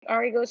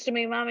Ari goes to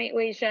me, mommy.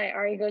 Wait, shy.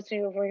 Ari goes to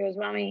me before he goes,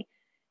 mommy.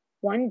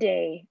 One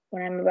day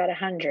when I'm about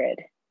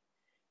 100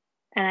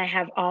 and I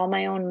have all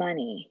my own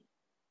money,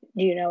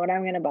 do you know what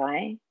I'm going to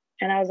buy?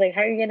 And I was like,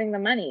 how are you getting the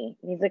money?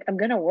 He's like, I'm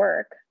going to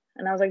work.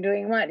 And I was like,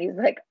 doing what? He's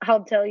like,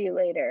 I'll tell you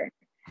later.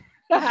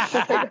 I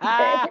was like,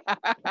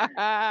 okay.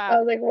 I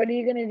was like, what are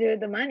you going to do with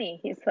the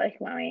money? He's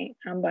like, mommy,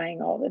 I'm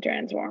buying all the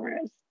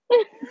Transformers.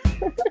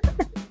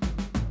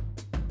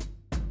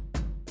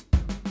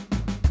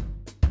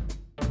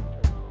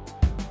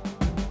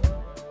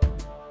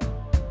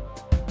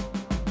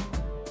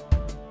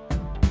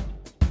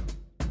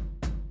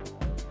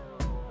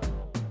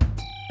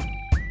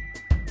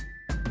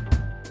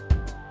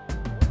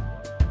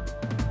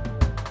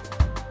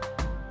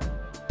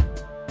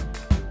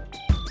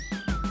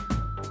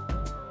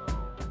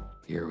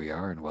 Here we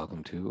are, and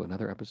welcome to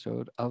another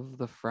episode of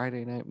the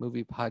Friday Night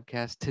Movie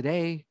Podcast.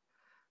 Today,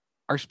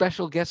 our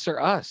special guests are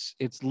us.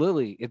 It's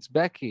Lily, it's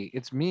Becky,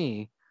 it's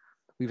me.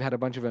 We've had a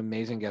bunch of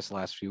amazing guests the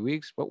last few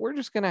weeks, but we're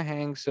just going to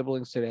hang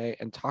siblings today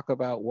and talk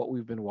about what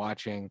we've been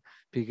watching,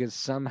 because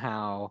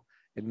somehow,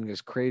 and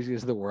as crazy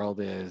as the world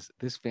is,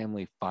 this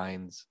family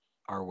finds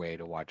our way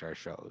to watch our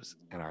shows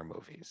and our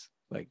movies.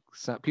 Like,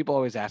 some people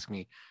always ask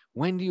me,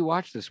 when do you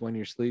watch this? When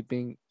you're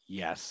sleeping?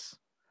 Yes.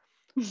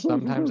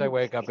 Sometimes I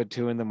wake up at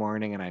 2 a.m.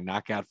 and I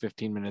knock out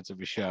 15 minutes of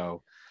a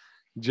show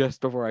just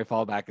before I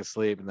fall back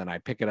asleep. And then I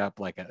pick it up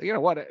like,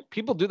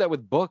 people do that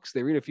with books.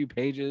 They read a few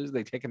pages,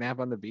 they take a nap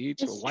on the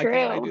beach. It's Why true.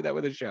 can't I do that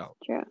with a show?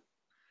 True.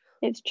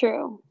 It's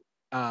true.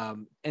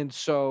 And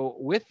so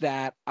with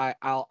that,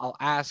 I'll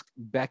ask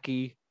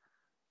Becky,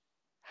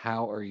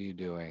 how are you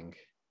doing?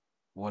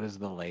 What is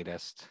the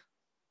latest?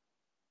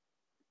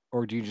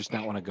 Or do you just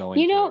not want to go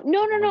into it?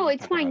 No,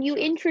 it's fine. You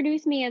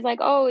introduced me as like,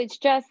 oh, it's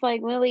just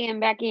like Lily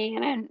and Becky.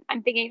 And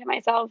I'm thinking to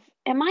myself,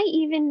 am I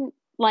even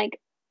like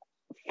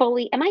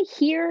fully, am I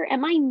here?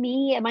 Am I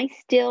me? Am I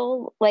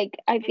still like,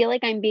 I feel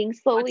like I'm being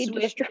slowly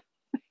destroyed.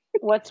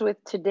 What's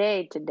with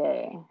today?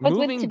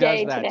 Moving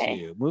does that to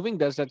you. Moving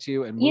does that to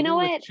you. And moving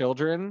with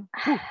children.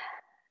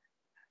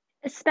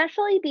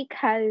 Especially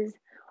because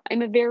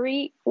I'm a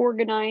very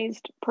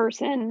organized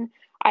person.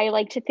 I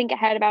like to think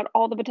ahead about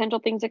all the potential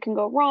things that can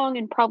go wrong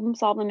and problem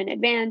solve them in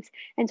advance.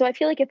 And so I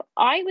feel like if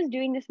I was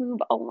doing this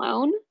move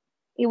alone,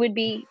 it would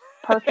be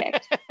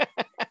perfect.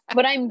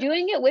 But I'm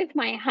doing it with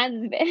my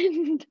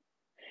husband.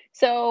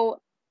 So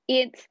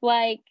it's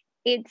like,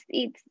 I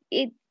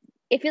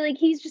feel like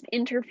he's just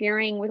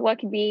interfering with what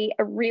could be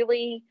a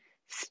really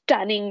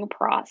stunning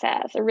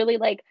process, a really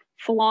like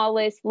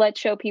flawless, let's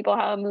show people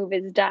how a move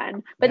is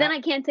done. But then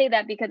I can't say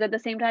that because at the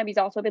same time, he's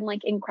also been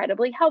like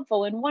incredibly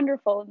helpful and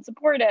wonderful and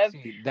supportive.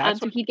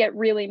 So he'd get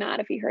really mad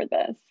if he heard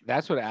this.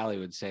 That's what Allie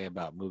would say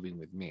about moving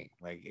with me.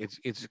 Like it's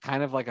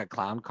kind of like a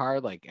clown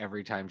card. Like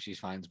every time she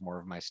finds more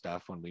of my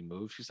stuff when we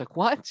move, she's like,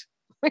 what?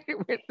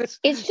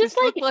 It's just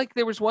like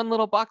there was one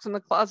little box in the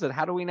closet.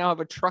 How do we now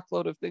have a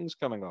truckload of things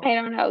coming over? I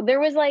don't know.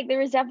 There was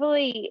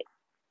definitely,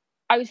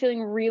 I was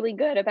feeling really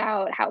good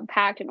about how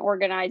packed and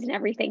organized and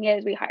everything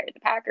is. We hired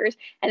the packers,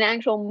 and the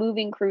actual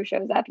moving crew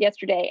shows up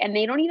yesterday, and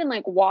they don't even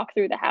like walk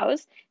through the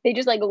house. They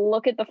just like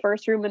look at the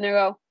first room and they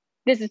go,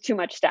 this is too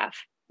much stuff.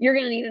 You're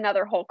going to need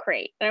another whole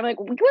crate. And I'm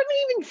like, we haven't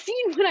even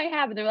seen what I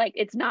have. And they're like,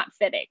 it's not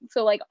fitting.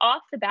 So like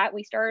off the bat,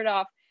 we started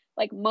off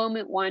like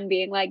moment one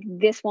being like,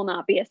 this will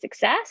not be a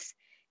success.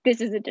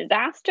 This is a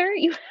disaster.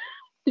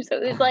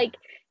 So it's like,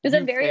 there's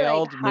a very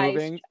like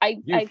high.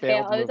 I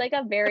failed. It was like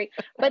a very,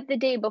 but the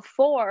day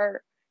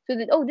before, this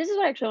is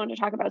what I actually wanted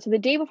to talk about. So the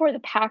day before the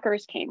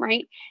Packers came,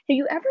 right? Have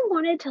you ever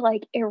wanted to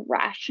like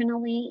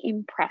irrationally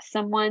impress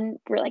someone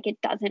where like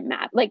it doesn't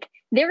matter? Like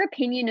their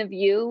opinion of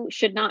you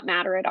should not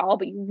matter at all,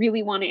 but you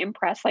really want to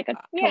impress like a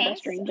total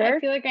stranger? I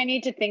feel like I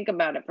need to think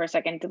about it for a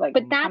second to like,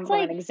 but that's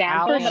like an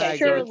example. Allie and I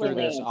go through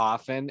this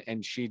often,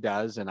 and she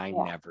does, and I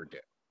never do.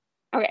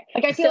 Okay.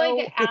 Like I feel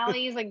like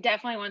Allie's like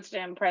definitely wants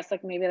to impress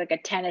like maybe like a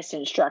tennis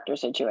instructor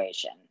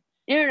situation.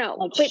 No.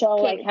 Like show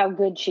like how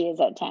good she is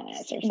at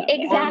tennis or something.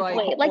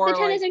 Exactly. Like the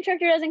tennis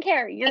instructor doesn't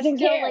care. You're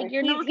still like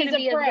you're not going to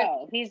be a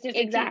pro. He's just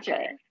a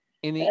teacher.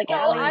 In the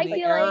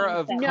era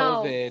of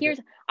COVID,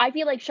 I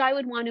feel like Shy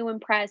would want to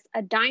impress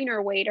a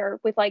diner waiter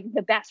with like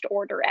the best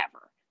order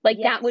ever. Like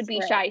that would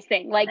be Shy's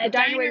thing. Like the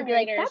diner waiter would be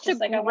like, that's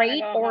a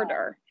great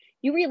order.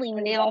 You really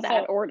nailed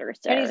that order,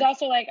 sir. But he's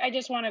also like, I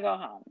just want to go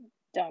home.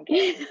 Don't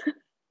care.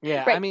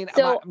 Yeah, right. I mean,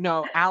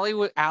 no,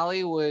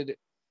 Allie would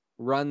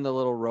run the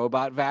little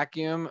robot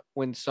vacuum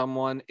when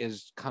someone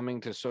is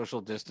coming to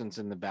social distance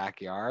in the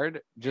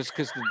backyard, just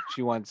because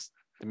she wants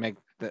to make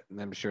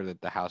them sure that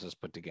the house is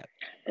put together.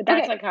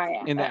 That's like I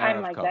am.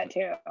 I'm like that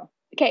too.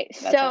 Okay,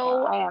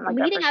 so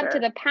leading up to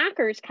the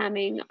Packers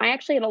coming, I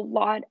actually had a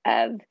lot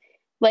of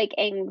like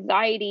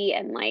anxiety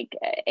and like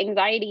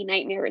anxiety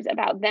nightmares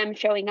about them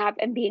showing up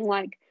and being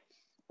like,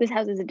 this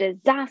house is a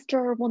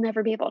disaster. We'll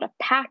never be able to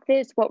pack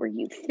this. What were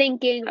you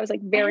thinking? I was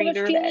like very nervous.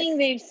 I have a feeling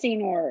they've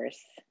seen worse.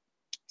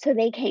 So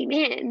they came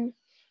in,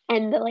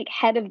 and the like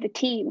head of the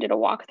team did a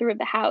walkthrough of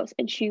the house,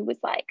 and she was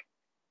like,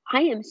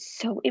 I am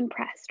so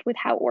impressed with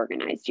how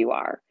organized you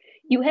are.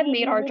 You have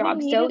made our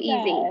job so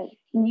easy.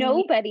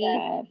 nobody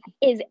Yeah.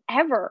 is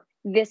ever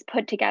this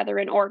put together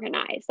and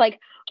organized. Like,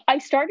 I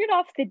started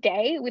off the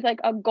day with like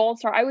a gold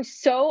star. It was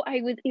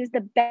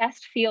the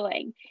best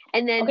feeling.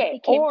 And then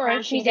it came or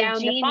crashing she's a down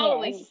the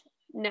following. genius,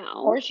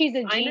 No. or she's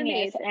a I'm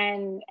genius,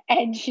 amazing.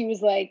 and she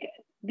was like,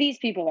 these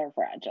people are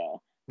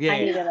fragile. Yeah, I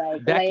need yeah. to like lay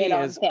Becky it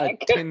on is a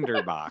thick.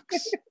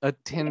 tinderbox. A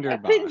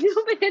tinderbox.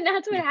 No, but then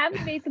that's what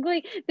happened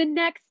basically the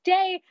next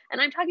day.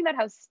 And I'm talking about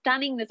how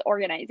stunning this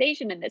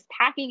organization and this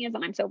packing is.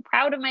 And I'm so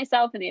proud of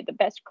myself. And they had the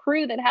best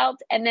crew that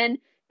helped. And then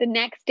the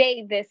next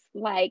day, this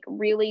like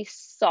really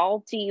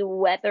salty,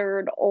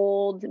 weathered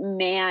old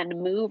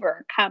man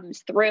mover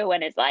comes through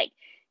and is like,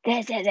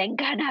 this isn't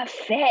gonna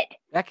fit.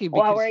 Becky,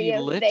 What because were he you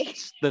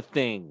lifts the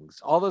things.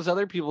 All those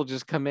other people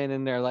just come in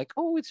and they're like,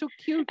 oh, it's so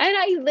cute. And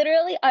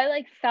I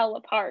like fell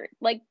apart.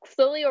 Like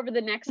slowly over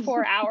the next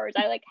 4 hours,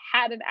 I like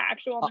had an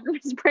actual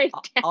nervous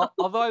breakdown.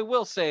 Although I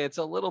will say it's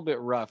a little bit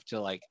rough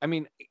to like, I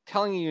mean,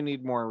 telling you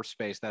need more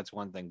space, that's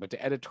one thing, but to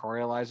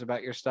editorialize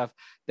about your stuff,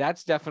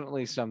 that's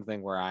definitely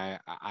something where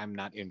I'm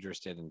not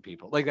interested in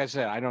people. Like I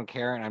said, I don't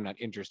care and I'm not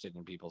interested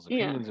in people's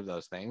opinions of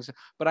those things,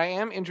 but I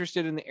am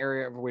interested in the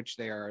area of which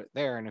they are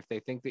there. And if they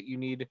think that you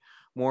need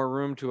more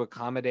room to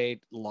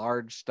accommodate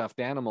large stuffed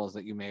animals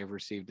that you may have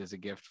received as a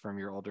gift from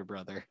your older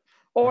brother.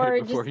 Or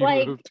right just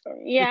like,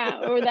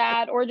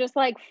 or just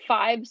like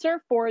 5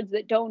 surfboards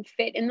that don't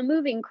fit in the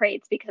moving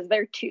crates because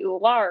they're too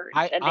large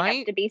and they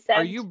have to be sent.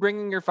 Are you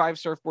bringing your 5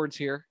 surfboards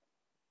here?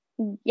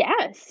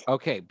 Yes.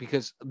 Okay,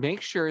 because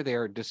make sure they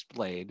are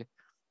displayed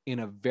in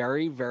a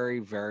very, very,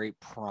 very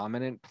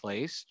prominent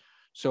place.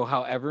 So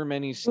however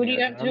many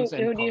snare drums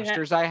and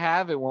posters I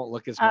have, it won't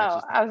look as much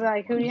as I was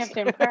like, who do you have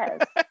to impress?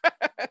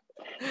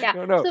 Yeah.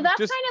 No. So that's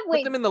just kind of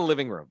put them in the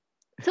living room.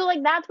 So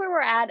like that's where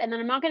we're at, and then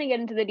I'm not going to get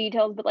into the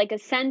details, but like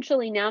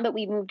essentially now that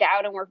we've moved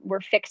out and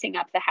we're fixing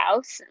up the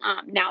house,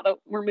 now that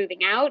we're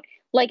moving out,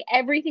 like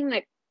everything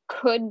that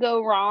could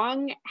go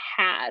wrong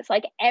has,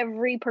 like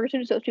every person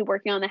who's supposed to be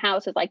working on the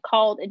house has like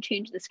called and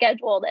changed the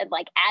schedule and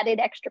like added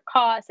extra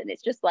costs, and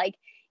it's just like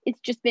it's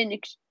been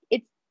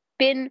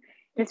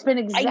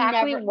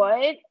exactly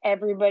what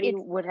everybody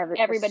would have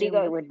assumed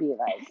it would be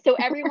like. So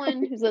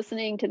everyone who's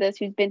listening to this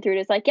who's been through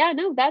it is like, yeah,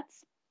 no,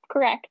 that's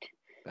correct.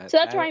 So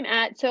that's where I'm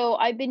at. So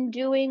I've been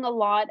doing a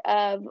lot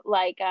of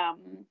like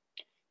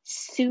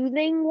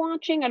soothing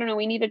watching. I don't know.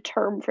 We need a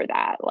term for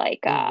that.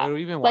 Like, what are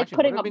we even like watching?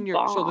 putting what have a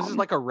bomb. So this is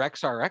like a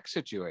Rex RX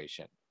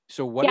situation.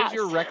 So what is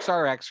your Rex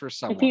RX for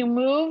someone? If you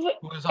move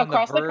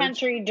across the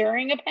country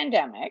during a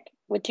pandemic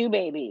with 2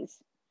 babies,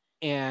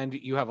 and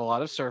you have a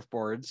lot of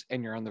surfboards,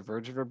 and you're on the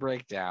verge of a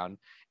breakdown,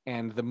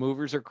 and the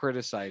movers are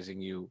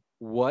criticizing you,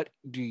 what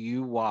do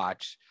you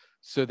watch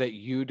so that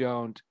you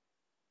don't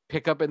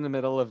pick up in the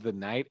middle of the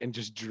night and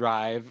just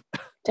drive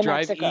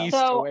east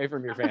away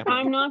from your family?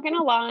 I'm not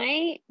gonna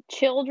lie,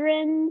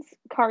 children's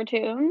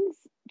cartoons,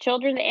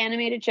 children's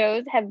animated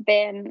shows have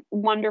been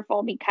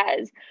wonderful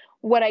because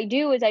what I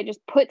do is I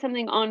just put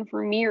something on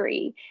for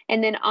Miri,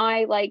 and then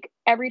I like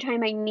every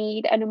time I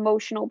need an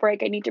emotional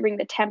break, I need to bring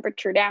the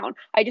temperature down,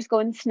 I just go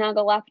and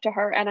snuggle up to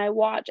her and I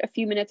watch a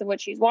few minutes of what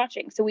she's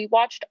watching. So we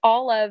watched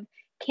all of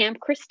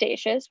Camp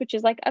Cretaceous, which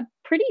is like a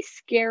pretty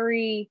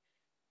scary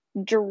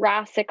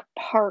Jurassic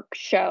Park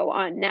show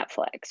on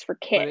Netflix for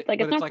kids.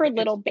 But it's not for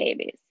little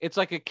babies. It's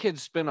like a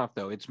kid's spinoff,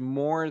 though. It's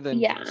more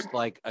than just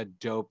like a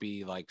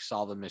dopey, like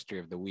solve the mystery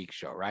of the week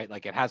show, right?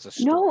 Like it has a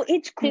story. No,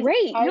 it's great.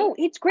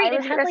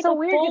 It has like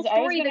a full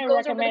story that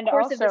goes over the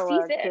course of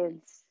the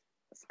season.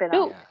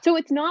 So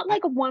it's not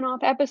like a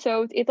one-off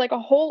episode. It's like a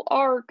whole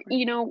arc,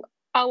 you know,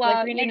 a la,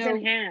 like Green Eggs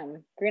and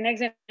Ham. Green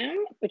Eggs and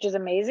Ham, which is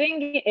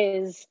amazing,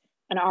 is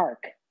an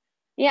arc.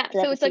 Yeah,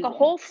 so it's like a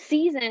whole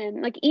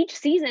season, like each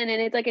season, and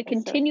it's like a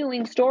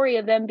continuing story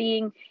of them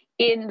being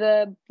in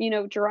the, you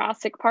know,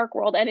 Jurassic Park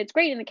world, and it's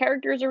great, and the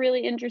characters are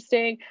really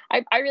interesting.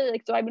 I really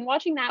like. So I've been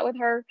watching that with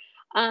her,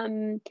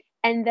 and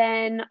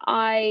then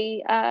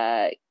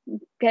I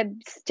have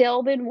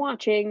still been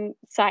watching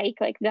Psych.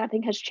 Like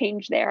nothing has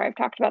changed there. I've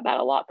talked about that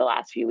a lot the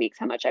last few weeks.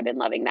 How much I've been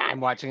loving that.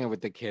 I'm watching it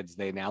with the kids.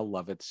 They now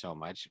love it so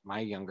much. My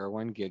younger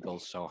one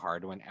giggles so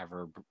hard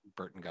whenever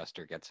Burton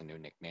Guster gets a new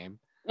nickname.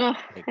 Oh,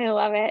 I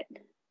love it.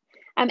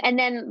 And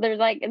then there's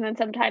like, and then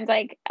sometimes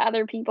like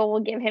other people will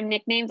give him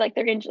nicknames. Like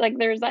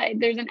there's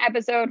an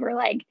episode where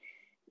like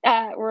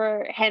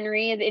where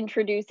Henry is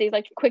he's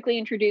like quickly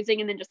introducing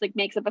and then just like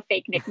makes up a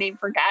fake nickname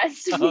for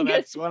Gus. Oh,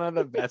 that's one of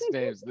the best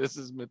names. This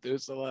is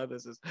Methuselah.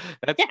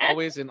 That's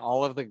always in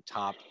all of the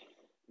top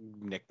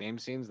nickname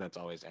scenes. That's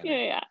always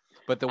Henry. Yeah.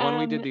 But the one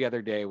we did the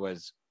other day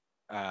was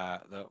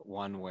the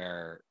one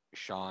where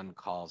Sean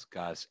calls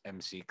Gus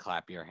MC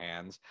Clap Your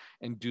Hands,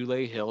 and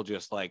Dule Hill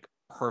just like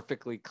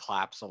perfectly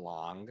claps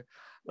along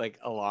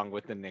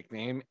with the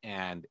nickname,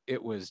 and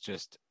it was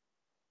just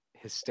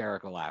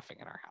hysterical laughing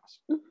in our house.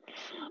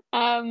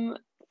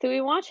 So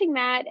we're watching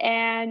that,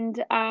 and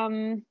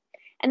then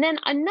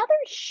another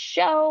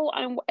show.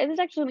 This is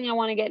actually something I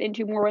want to get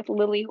into more with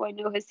Lily, who I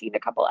know has seen a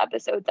couple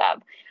episodes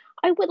of.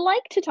 I would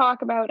like to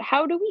talk about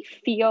how do we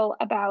feel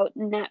about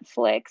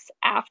Netflix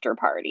After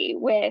Party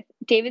with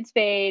David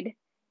Spade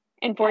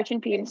and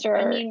Fortune Feimster.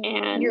 I mean,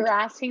 and you're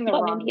asking the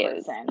Lemon wrong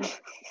Hughes. person.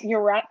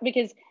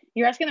 Because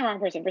you're asking the wrong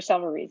person for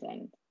several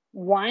reasons.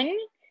 One,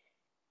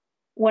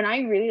 when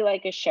I really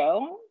like a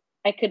show,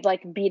 I could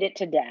like beat it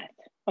to death.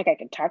 Like I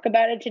could talk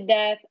about it to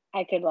death.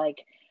 I could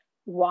like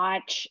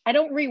watch. I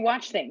don't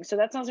rewatch things, so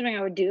that's not something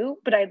I would do.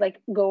 But I'd like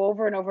go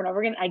over and over and over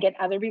again. I get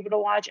other people to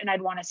watch, and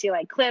I'd want to see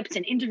like clips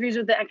and interviews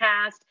with the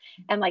cast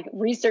and like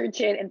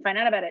research it and find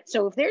out about it.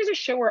 So if there's a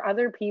show where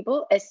other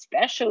people,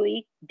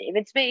 especially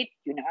David Spade,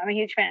 you know I'm a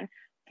huge fan.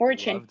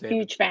 Fortune, Love David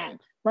huge fan. Spade.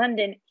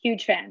 London,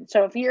 huge fan.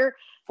 So if you're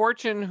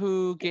Fortune,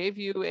 who gave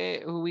you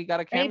who we got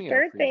a my cameo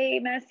birthday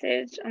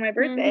message on my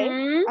birthday,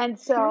 Mhm. and You're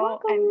so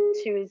welcome. and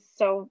she was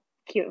so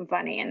cute and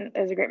funny, and it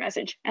was a great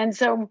message. And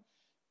so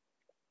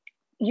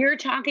you're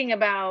talking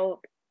about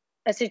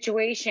a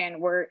situation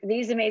where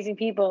these amazing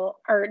people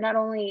are not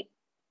only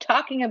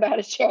talking about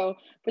a show,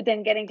 but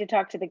then getting to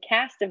talk to the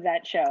cast of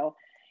that show.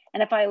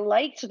 And if I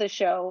liked the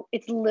show,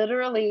 it's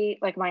literally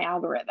like my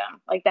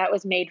algorithm, like that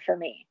was made for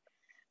me.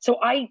 So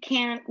I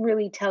can't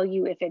really tell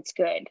you if it's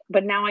good,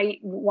 but now I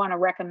want to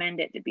recommend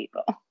it to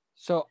people.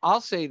 So I'll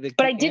say that.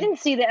 But I didn't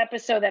see the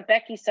episode that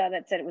Becky saw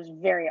that said it was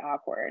very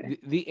awkward.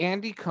 The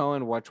Andy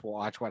Cohen Watch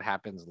What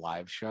Happens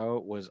live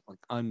show was like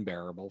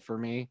unbearable for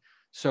me.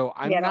 So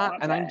I'm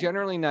not, and I'm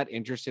generally not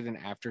interested in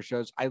after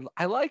shows.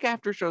 I like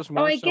after shows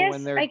more so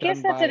when they're I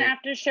guess done that's by, an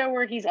after show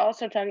where he's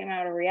also talking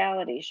about a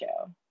reality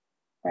show,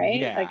 right?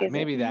 Yeah, like,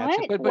 maybe it, that's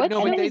What? it. But What no,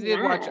 show but they is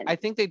did watch. that? I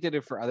think they did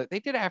it for other. They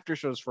did after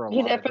shows for a he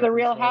lot did of it for the different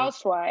Real shows.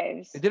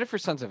 Housewives. They did it for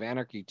Sons of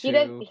Anarchy too. He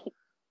did.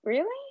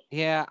 Really?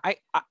 Yeah,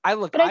 I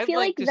look. But I I'd feel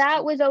like to that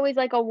see- was always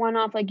like a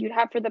one-off. Like you'd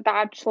have for The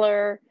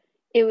Bachelor,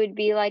 it would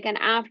be like an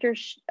after.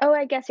 Oh,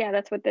 I guess yeah,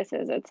 that's what this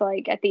is. It's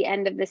like at the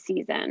end of the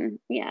season.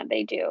 Yeah,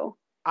 they do.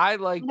 I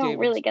like I don't David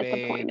really Spade. get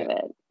the point of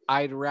it.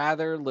 I'd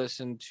rather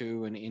listen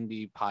to an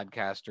indie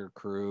podcaster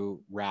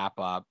crew wrap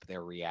up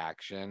their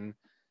reaction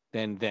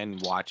than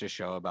watch a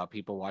show about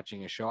people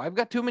watching a show. I've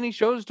got too many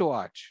shows to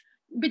watch.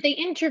 But they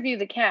interview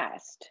the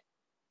cast,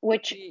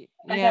 which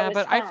Yeah, was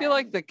but I feel fun.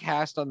 like the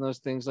cast on those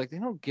things, like they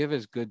don't give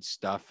as good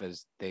stuff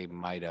as they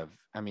might have.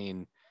 I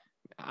mean,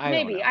 I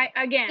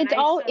don't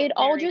know. It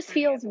all just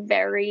feels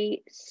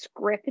very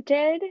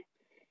scripted.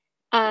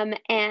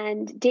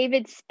 And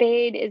David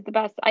Spade is the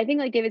best. I think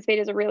like David Spade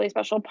is a really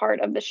special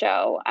part of the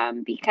show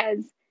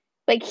because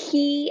like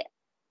he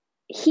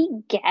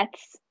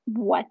gets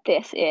what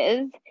this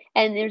is.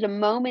 And there's a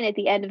moment at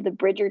the end of the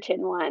Bridgerton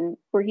one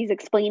where he's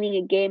explaining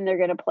a game they're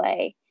going to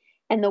play.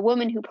 And the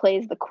woman who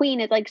plays the queen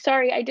is like,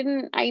 sorry,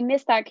 I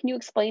missed that. Can you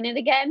explain it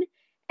again?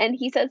 And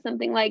he says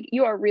something like,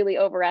 you are really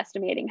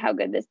overestimating how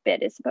good this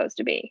bit is supposed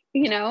to be.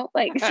 You know,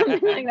 like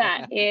something like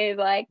that. He's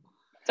like,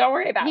 don't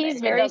worry about it.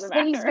 He's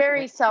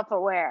very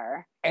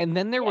self-aware. And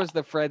then there was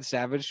the Fred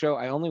Savage show.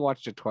 I only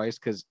watched it twice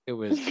because it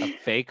was a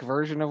fake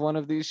version of one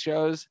of these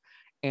shows.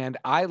 And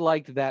I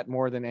liked that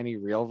more than any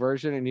real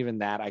version. And even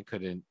that I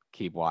couldn't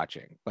keep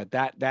watching. But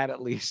that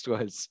at least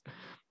was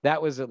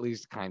at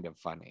least kind of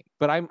funny.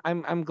 But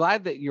I'm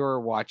glad that you're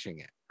watching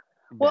it.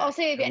 Well, I'll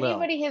say if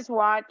anybody has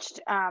watched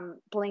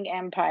Bling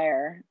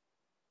Empire,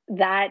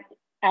 that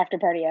after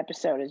party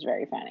episode is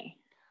very funny.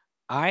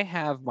 I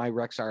have my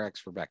Rex RX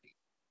for Becky.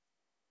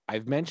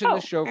 I've mentioned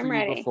the show for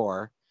you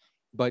before,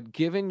 but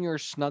given your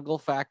snuggle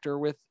factor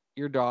with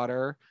your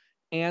daughter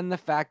and the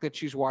fact that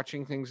she's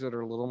watching things that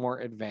are a little more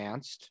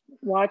advanced.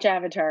 Watch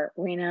Avatar.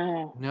 We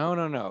know.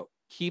 No.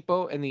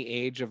 Kipo and the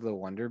Age of the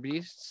Wonder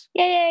Beasts.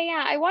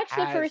 Yeah. I watched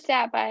the first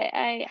app.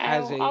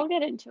 I'll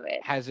get into it.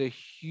 Has a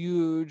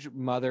huge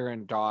mother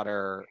and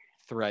daughter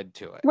thread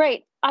to it.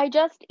 Right.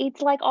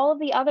 It's like all of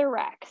the other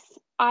Rex.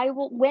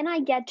 When I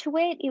get to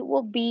it, it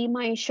will be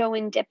my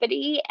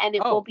showendipity, and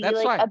it will be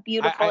like a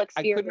beautiful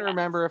experience. I couldn't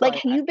remember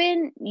if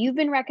you've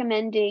been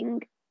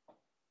recommending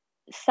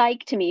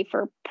Psych to me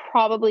for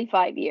probably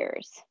 5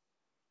 years.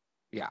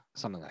 Yeah,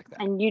 something like that.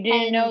 And you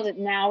didn't know that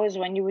now is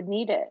when you would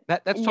need it.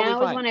 That's totally fine.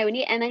 Now is when I would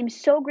need it. And I'm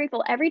so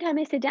grateful. Every time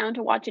I sit down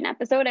to watch an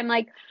episode, I'm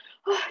like,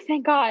 oh,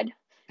 thank God.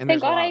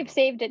 Thank God I've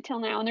saved it till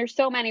now. And there's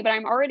so many, but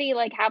I'm already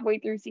like halfway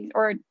through season,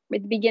 or at the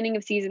beginning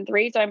of season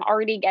 3. So I'm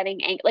already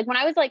getting angry. Like when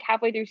I was like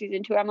halfway through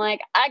season 2, I'm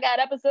like, I got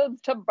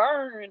episodes to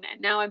burn. And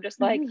now I'm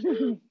just like,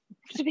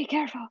 just be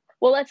careful.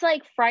 Well, it's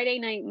like Friday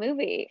night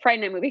dinner.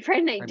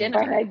 Friday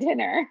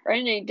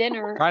night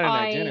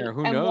dinner.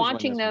 Who knows?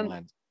 Watching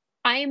them.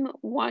 I'm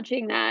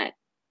watching that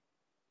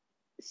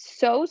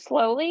so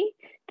slowly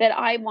that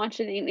I watch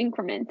it in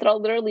increments. That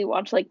I'll literally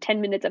watch like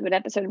 10 minutes of an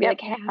episode and be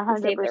like, hey, I have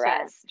to save the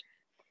rest.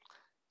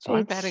 So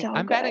I'm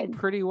batting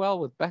pretty well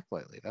with Beck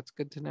lately. That's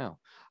good to know.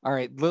 All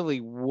right, Lily,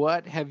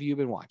 what have you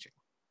been watching?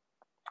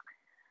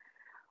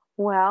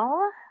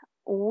 Well,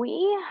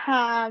 we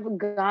have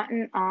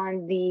gotten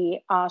on the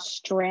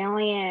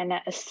Australian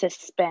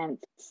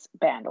suspense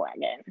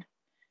bandwagon.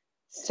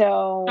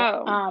 So,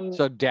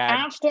 so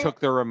Dad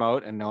took the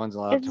remote and no one's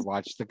allowed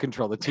to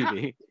control the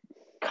TV.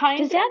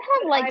 Does Dad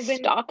have like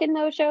stock in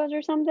those shows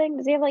or something?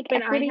 Does he have like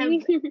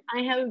equity?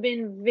 I have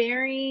been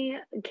very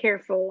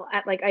careful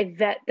at I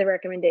vet the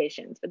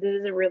recommendations, but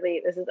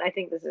I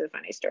think this is a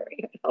funny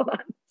story. Hold on.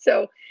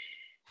 So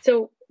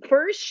So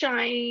first,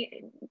 Shy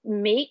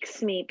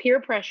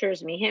peer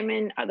pressures me. Him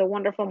and the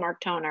wonderful Mark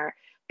Toner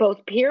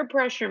both peer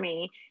pressure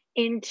me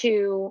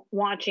into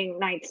watching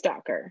Night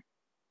Stalker.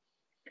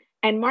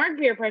 And Mark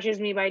peer pressures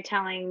me by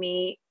telling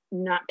me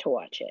not to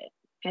watch it.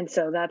 And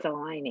so that's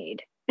all I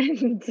need.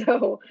 And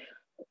so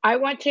I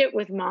watch it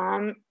with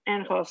Mom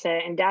and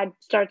Jose, and Dad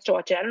starts to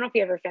watch it. I don't know if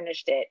he ever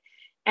finished it.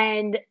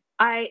 And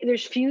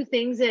there's few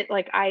things that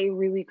like I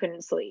really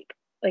couldn't sleep.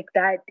 Like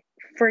that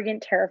friggin'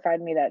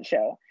 terrified me, that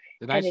show.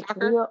 The Night And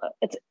Stalker?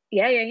 it's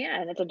yeah.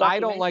 And it's a I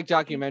don't like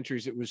documentary.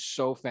 documentaries. It was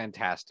so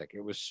fantastic.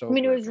 It was so I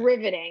mean, it was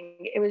riveting.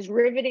 riveting. It was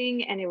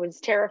riveting and it was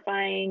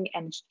terrifying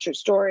and it's a true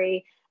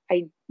story.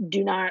 I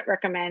do not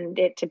recommend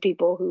it to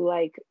people who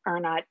like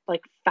are not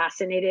like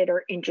fascinated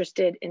or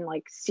interested in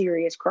like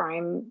serious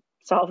crime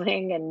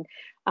solving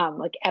and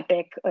like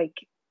epic like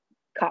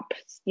cop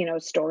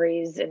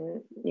stories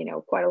and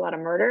quite a lot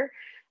of murder.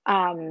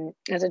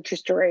 As a true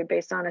story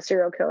based on a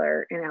serial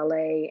killer in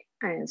LA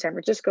and San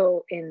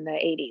Francisco in the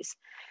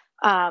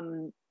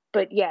 80s.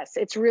 But yes,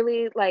 it's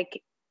really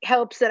like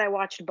helps that I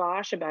watched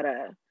Bosch, about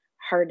a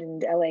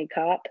hardened LA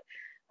cop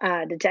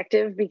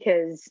detective,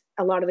 because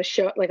a lot of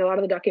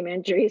the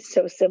documentary is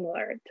so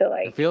similar to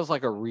like It feels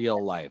like a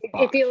real life.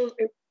 it feels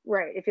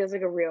right. It feels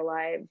like a real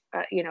life,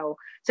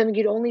 something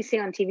you'd only see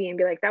on TV and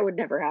be like, that would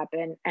never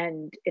happen.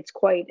 And it's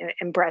quite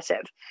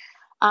impressive.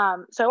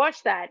 So I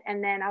watched that,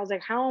 and then I was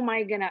like, how am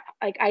I gonna,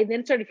 like, I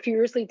then started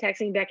furiously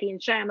texting Becky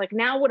and Shay. I'm like,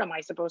 now what am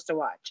I supposed to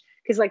watch?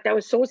 Because like that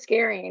was so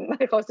scary. And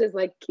my host is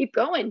like, keep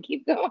going.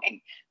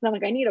 And I'm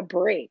like, I need a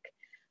break.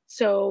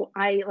 So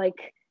I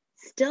like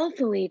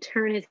stealthily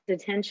turn his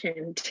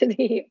attention to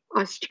the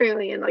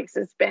Australian like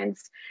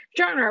suspense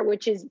genre,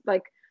 which is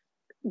like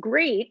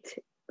great,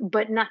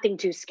 but nothing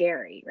too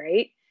scary,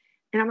 right?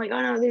 And I'm like,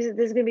 oh no, this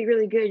is gonna be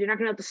really good. You're not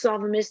gonna have to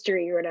solve a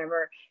mystery or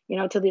whatever,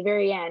 till the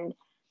very end.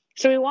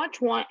 So we watched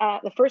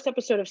the first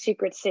episode of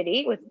Secret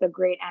City with the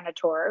great Anna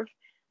Torv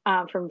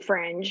from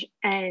Fringe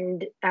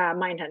and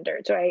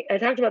Mindhunter. So I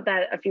talked about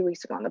that a few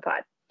weeks ago on the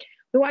pod.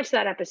 We watched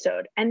that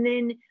episode, and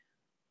then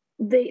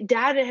the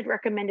dad had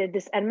recommended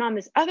this, and Mom,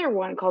 this other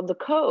one called The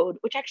Code,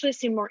 which actually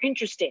seemed more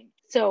interesting.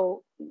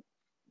 So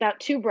about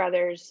two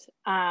brothers,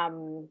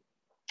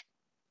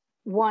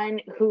 one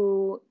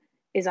who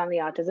is on the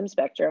autism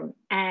spectrum,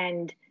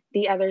 and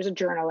the other is a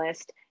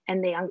journalist,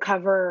 and they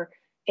uncover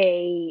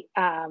a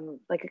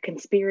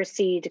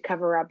conspiracy to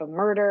cover up a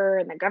murder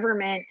in the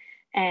government,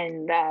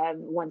 and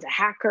one's a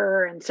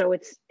hacker, and so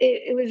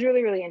it was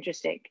really, really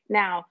interesting.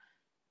 Now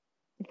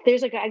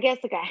there's like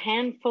a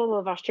handful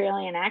of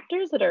Australian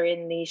actors that are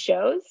in these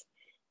shows,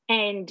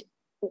 and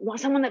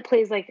someone that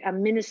plays like a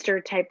minister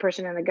type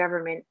person in the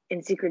government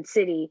in Secret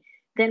City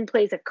then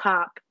plays a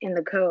cop in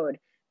The Code.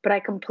 But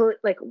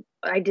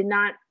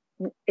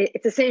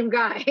it's the same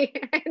guy.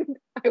 And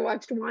I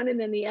watched one and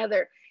then the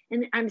other.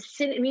 And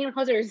me and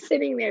Jose are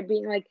sitting there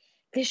being like,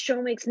 this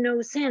show makes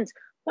no sense.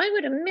 Why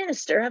would a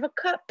minister have a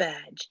cop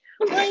badge?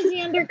 Why is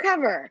he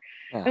undercover?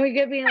 Yeah. And we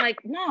kept being like,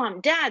 Mom,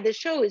 Dad, this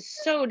show is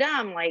so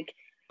dumb. Like,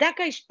 that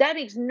guy, that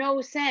makes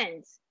no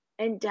sense.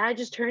 And Dad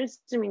just turns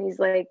to me and he's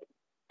like,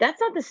 that's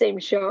not the same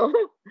show.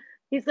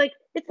 He's like,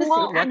 it's the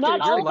Well, same. not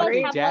You're all of us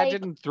lucky have, Dad like-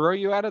 didn't throw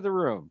you out of the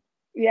room.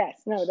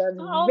 Yes, no, that's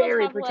All of us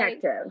very have, like,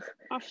 protective.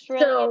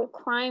 Australian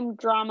crime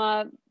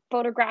drama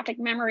photographic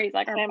memories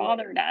like our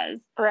father does.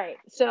 Right.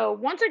 So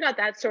once I got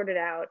that sorted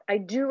out, I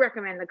do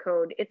recommend The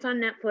Code. It's on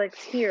Netflix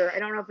here. I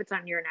don't know if it's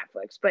on your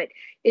Netflix, but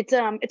it's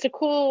a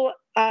cool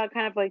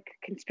kind of like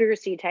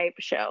conspiracy type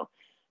show.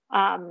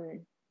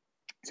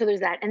 So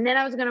there's that. And then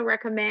I was going to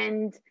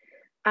recommend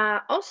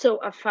also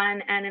a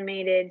fun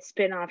animated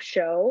spin-off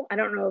show. I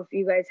don't know if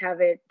you guys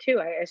have it too.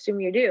 I assume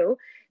you do.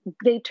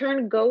 They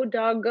turned Go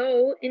Dog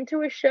Go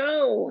into a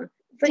show.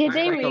 Did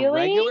they like really? a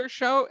regular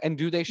show? And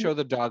do they show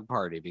the dog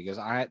party? Because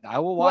I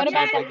will watch What it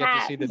if about I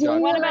get to see the Do dog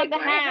you What party. about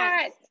the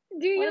hat?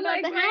 Do you What about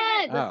like the my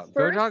hat? Oh, The Go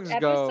first Dogs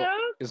Go episode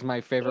is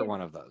my favorite is-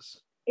 one of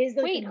those. is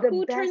like Wait, the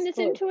who best turned this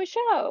book. into a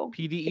show?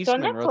 P.D. It's on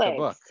Eastman wrote the Netflix.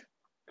 book.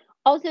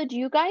 Also, do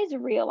you guys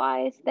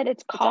realize that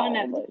it's It's on called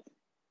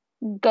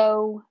Netflix.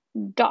 Go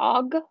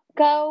Dog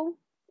Go?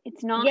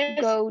 It's not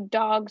Yes. Go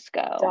Dogs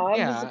Go. Dogs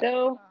Yeah.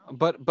 Go.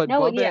 But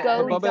No, it's Bubba,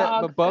 Go but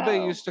Dogs Bubba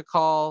Go. used to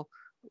call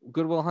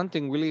Goodwill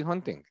Hunting Willy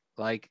Hunting.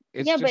 Like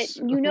it's Yeah, just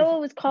but it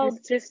was called.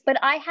 It's just But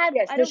I had.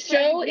 yes. I The don't-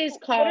 show is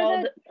what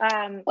are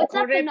called what's that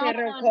Corre Perro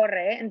phenomenon?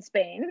 Corre in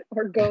Spain,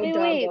 or Go Wait,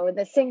 Dog wait. Go,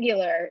 the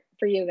singular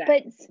for you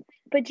guys.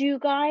 But you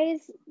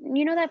guys,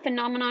 you know that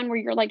phenomenon where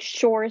you're like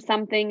sure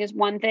something is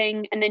one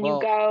thing, and then Well,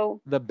 you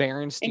go. the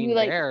Berenstein you,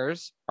 like-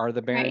 Bears are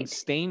the Right.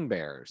 Berenstain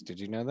Bears. Did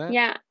you know that?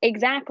 Yeah,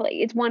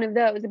 exactly. It's one of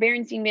those. The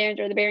Berenstein Bears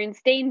or the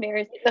Berenstain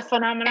Bears. The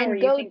phenomenon And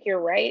where Go- you think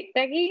you're right,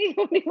 Becky.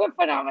 What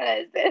phenomena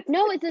is this?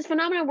 No, it's this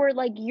phenomenon where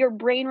like your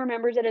brain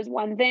remembers it as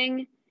one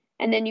thing,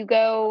 and then you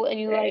go and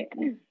you Right.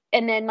 like,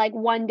 and then like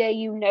one day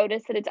you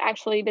notice that it's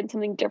actually been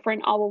something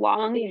different all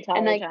along. The entire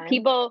And like time.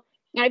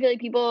 I feel like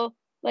people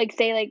like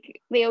say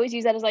like they always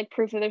use that as like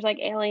proof that there's like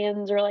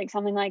aliens or like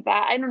something like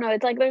that. I don't know.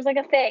 It's like there's like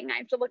a thing. I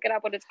have to look it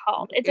up what it's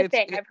called. It's a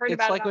thing. I've heard it's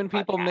about it. like on when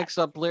people podcasts. mix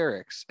up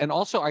lyrics. And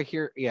also I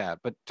hear,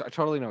 but I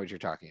totally know what you're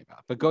talking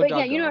about. But Go But Dog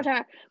yeah, you know Go. what I'm talking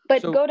about.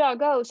 But So- Go Dog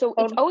Go. So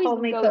it's always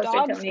Hold been me Go closer,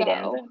 Dogs Tony Go.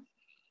 Danza.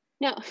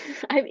 No,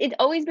 it's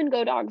always been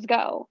Go Dogs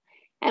Go.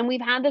 And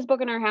we've had this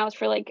book in our house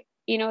for like,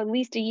 at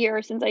least a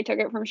year since I took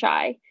it from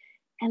Shy.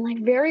 And like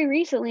very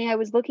recently I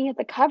was looking at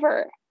the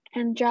cover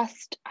and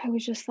I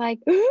was just like,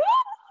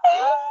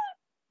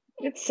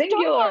 It's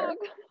singular. dog.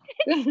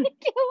 It's singular.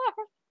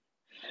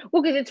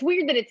 Well, because it's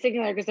weird that it's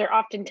singular because they're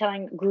often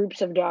telling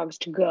groups of dogs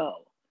to go.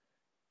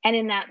 And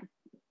in that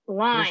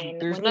line,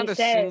 There's when not he a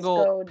says,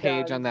 single "Go,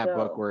 page dogs, on that go."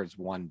 book where it's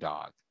one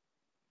dog.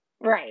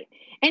 Right.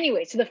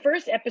 Anyway, so the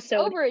first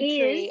episode Over a is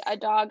tree, a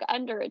dog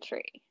under a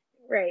tree.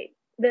 right.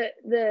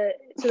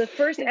 So the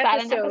first Is that an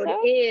episode episode?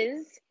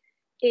 is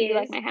you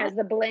like my hat? has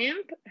the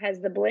blimp,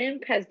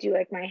 has do you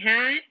like my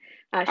hat?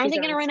 Aren't they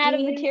going to run out of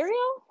skis. material?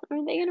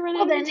 Aren't they going to run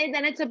Well, out of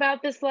then it's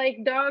about this like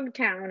dog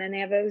town, and they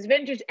have those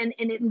adventures, and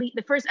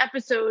the first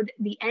episode,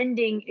 the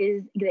ending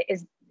is they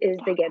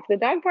get to the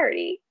dog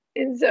party,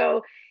 and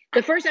so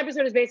the first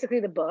episode is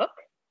basically the book,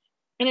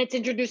 and it's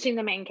introducing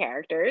the main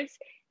characters.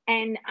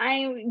 And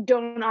I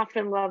don't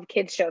often love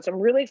kids shows. I'm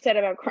really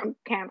excited about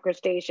Camp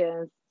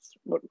Cretaceous,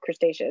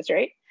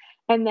 right?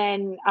 And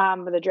then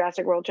the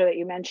Jurassic World show that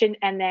you mentioned,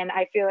 and then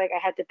I feel like I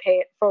had to pay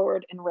it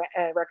forward and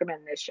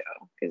recommend this show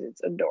because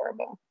it's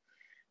adorable.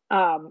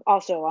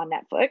 Also on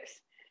Netflix.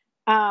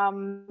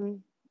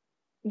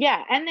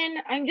 Yeah, and then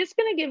I'm just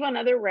gonna give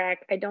another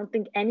rec. I don't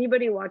think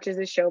anybody watches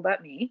this show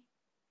but me.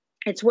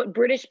 It's what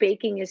British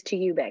baking is to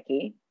you,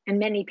 Becky, and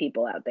many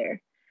people out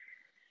there.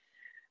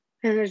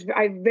 And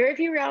I have very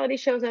few reality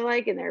shows I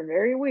like, and they're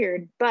very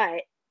weird.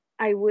 But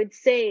I would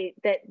say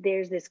that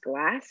there's this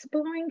glass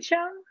blowing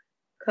show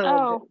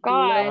called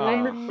God, I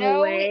Blown have no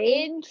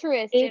Away.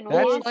 interest It in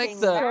That's watching like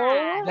the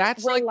that.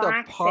 that's like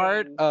the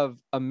part relaxing. of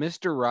a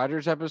Mr.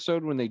 Rogers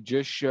episode when they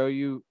just show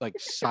you like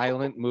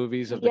silent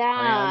movies of the Yeah.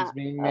 crayons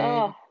being made.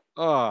 Ugh.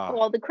 Oh,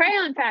 Well, the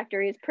Crayon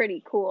Factory is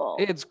pretty cool.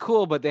 it's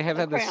cool, but they have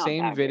The had the Crayon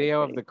same Factory is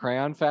video of pretty the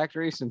Crayon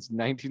Factory since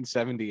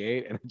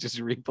 1978, and it just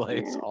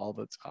replays Yeah. all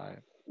the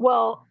time.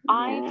 Well,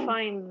 I Yeah.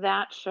 find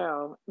that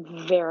show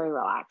very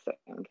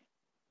relaxing.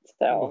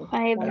 So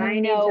I have when I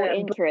need no to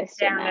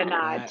interest in down a that.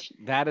 notch,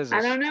 That is a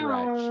I don't stretch.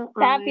 know.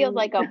 That feels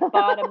like a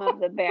bottom of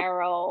the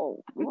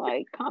barrel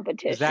like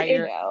competition. Is that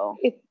your- show.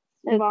 It's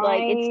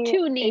like it's my-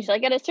 too niche.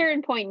 Like at a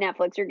certain point,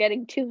 Netflix, you're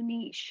getting too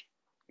niche.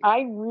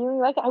 I really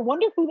like it. I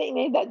wonder who they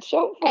made that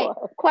show Hey,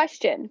 for.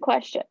 question.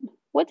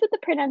 What's with the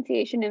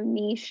pronunciation of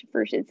niche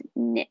versus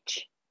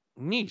niche?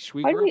 Niche.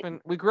 We Why grew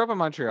do up in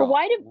Montreal. But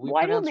why do We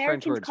Americans pronounce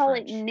French words call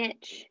French. it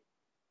niche?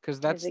 Because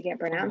that's they can't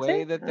the pronounce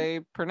way it? that Huh. they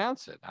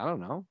pronounce it. I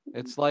don't know.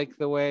 It's like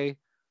the way,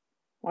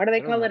 Why do they I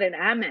don't call know. it an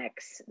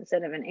Amex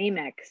instead of an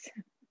Amex?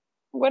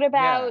 What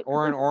about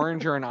or an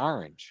orange or an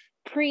orange.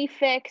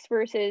 prefix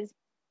versus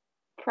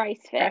price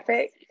fix?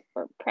 Prefix?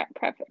 Or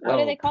prefix? What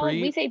do they call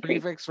it? We say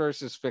prefix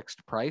versus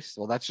fixed price.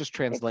 Well, that's just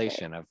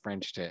translation of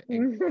French to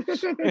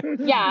English.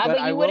 Yeah, but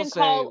I you will wouldn't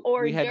call say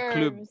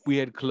we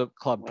had club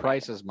whatever,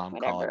 price, as mom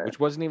called it, whatever. which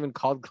wasn't even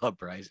called club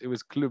price. It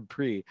was club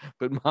prix,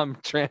 but mom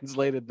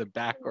translated the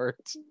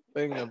backwards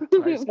thing of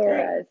price. For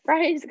us.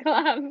 Price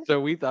Club. So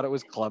we thought it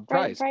was club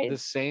Right, price. price. The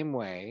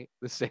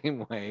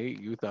same way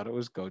you thought it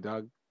was Go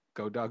Dogs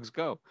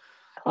Go.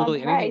 Club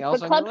Lily, anything Price. else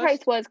But on Club your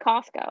Price list? was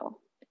Costco,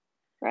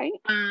 right?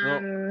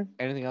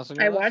 Anything else on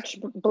your I list? watched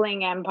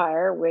Bling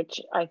Empire, which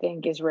I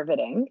think is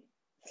riveting.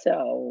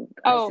 So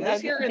Oh, It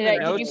says did here in I- the did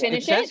notes. you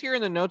finish It says it? here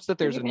in the notes that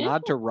Did there's you a finish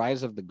nod to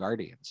Rise of the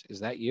Guardians. Is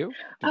that you? Did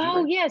you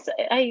Oh read- yes,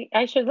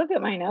 I should look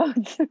at my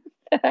notes.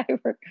 I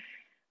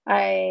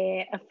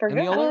forgot.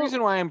 And the only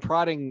reason why I'm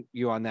prodding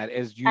you on that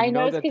is you I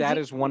know it's that 'cause that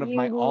you- is one of you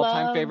my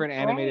all-time love- favorite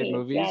animated right,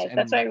 movies. yes, and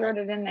that's why I wrote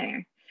it in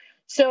there.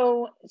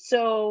 So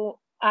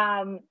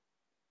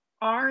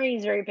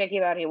Ari's very picky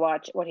about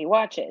what he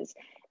watches,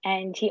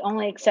 and he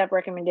only accepts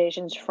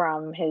recommendations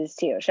from his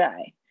Tio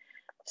Shy.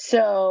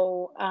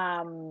 So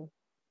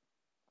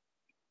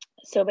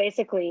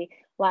basically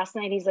last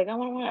night he's like, I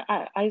want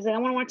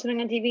to watch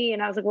something on TV,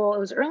 and I was like, well, it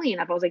was early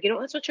enough. I was like,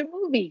 let's watch a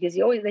movie, because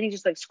then he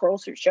just like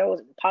scrolls through shows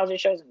and pauses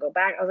shows and go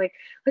back. I was like,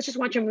 let's just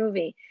watch a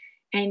movie,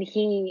 and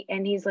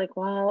he's like,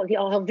 well,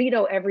 he'll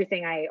veto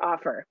everything I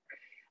offer,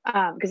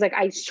 because like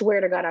I swear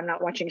to God, I'm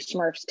not watching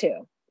Smurfs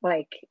too.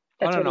 Like,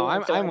 that's what he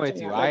wants to I'm watch, with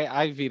and you. not, like,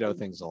 I veto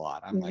things a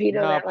lot. I'm like, veto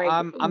nope, that, like,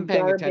 I'm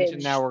paying attention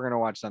garbage. now. We're gonna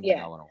watch something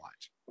Yeah. I want to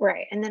watch.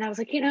 right. And then I was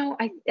like,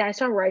 I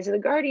saw Rise of the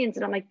Guardians,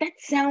 and I'm like, that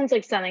sounds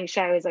like something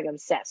Shy was like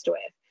obsessed with.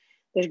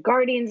 There's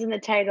Guardians in the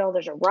title.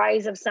 There's a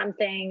rise of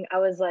something. I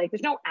was like,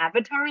 there's no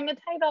Avatar in the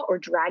title or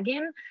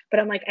dragon,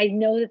 but I'm like, I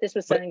know that this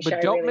was something Shy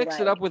But don't really mix it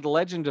liked. up with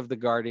Legend of the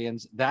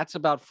Guardians. That's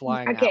about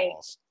flying Okay.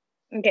 owls.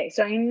 Okay,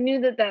 so I knew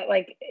that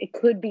like it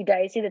could be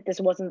dicey, that this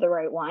wasn't the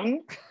right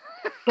one.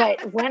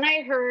 But when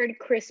I heard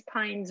Chris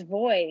Pine's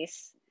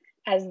voice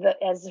as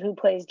who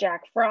plays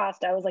Jack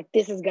Frost, I was like,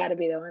 this has got to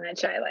be the one that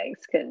Shy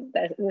likes, because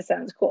this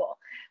sounds cool.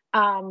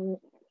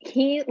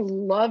 He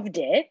loved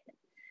it.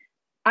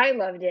 I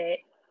loved it.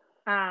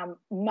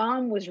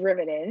 Mom was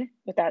riveted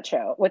with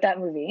that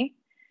movie.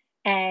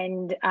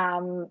 And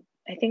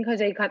I think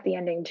Jose caught the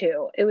ending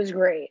too. It was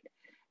great.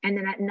 And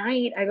then at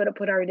night, I go to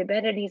put Ari to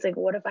bed, and he's like,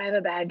 "What if I have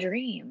a bad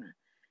dream?"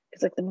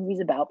 Because like the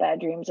movie's about bad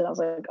dreams, and I was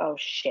like, "Oh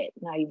shit,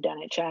 now you've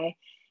done it, Shy."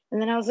 And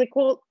then I was like,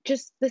 "Well,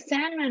 just the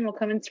Sandman will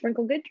come and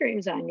sprinkle good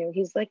dreams on you."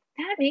 He's like,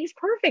 "That makes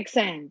perfect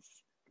sense."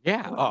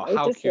 Yeah. Oh, Right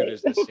how to cute sleep.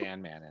 is the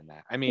Sandman in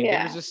that? I mean,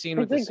 Yeah. there's a scene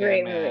with It's the a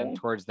great Sandman movie.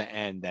 towards the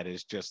end that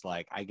is just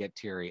like I get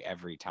teary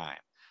every time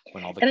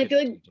when all the And I kids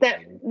feel like do that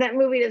Dwayne. that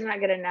movie does not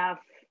get enough,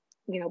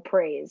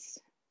 praise.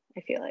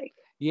 I feel like.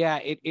 Yeah,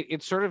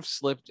 it sort of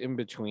slipped in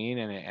between,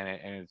 and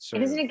it's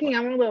sort Isn't of it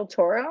Guillermo del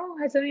Toro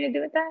has something to do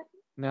with that?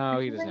 no,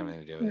 he doesn't have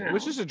anything to do with it. It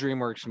was No. just a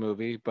DreamWorks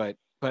movie, but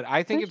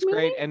I think Which it's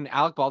great, movie? and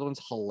Alec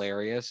Baldwin's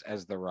hilarious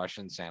as the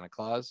Russian Santa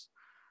Claus,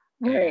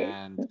 Right.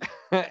 and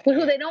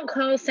Who they don't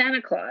call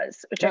Santa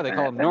Claus, which No, I they find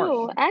call that him funny.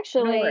 North. Oh,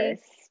 actually, North.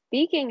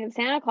 speaking of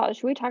Santa Claus,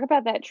 should we talk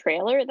about that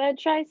trailer that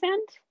Shy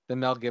sent? the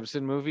Mel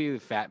Gibson movie, The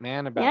Fat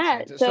Man, about Yeah,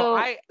 Santa. So so-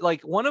 I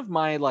like one of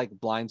my like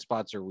blind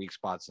spots or weak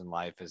spots in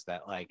life is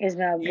that like Is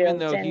Mel even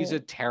though Gibson. he's a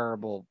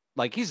terrible,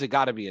 like he's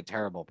got to be a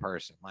terrible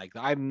person. Like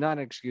I'm not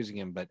excusing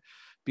him, but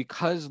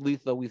because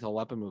Lethal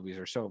Weapon movies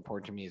are so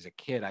important to me as a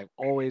kid, I've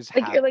always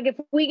like had if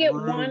we get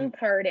room- one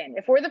pardon,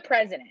 if we're the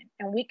president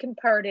and we can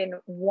pardon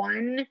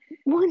one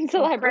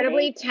celebrity.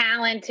 incredibly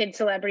talented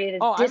celebrity that's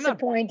Oh,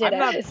 disappointed I'm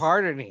not us.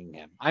 pardoning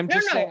him. I'm No,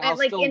 just no, saying and, I'll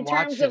like, still in watch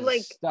terms of, his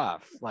like,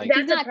 stuff. Like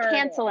That's He's a not pardon.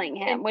 canceling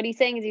him. What he's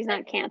saying is he's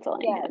not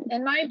canceling Yeah, him.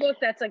 in my book,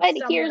 that's like. But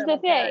somewhat here's of the a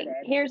thing. pardon,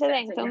 Here's in the sense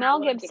thing. that So you're Mel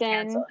not willing to Gibson,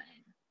 cancel him.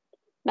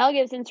 Mel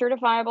Gibson,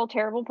 certifiable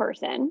terrible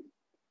person.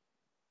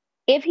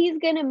 If he's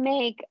gonna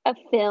make a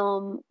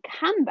film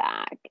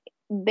comeback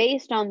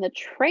based on the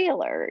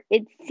trailer,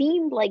 it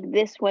seemed like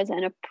this was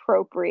an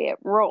appropriate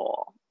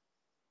role.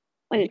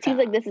 Like it seems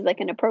Yeah. like this is like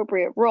an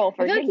appropriate role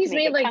for I feel him like he's to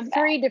make made a like comeback.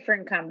 3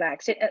 different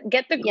comebacks.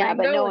 Get the Gringo Yeah,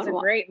 but no was a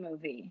one great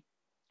movie.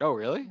 Oh,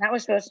 really? That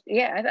was supposed to,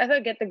 yeah, I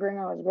thought Get the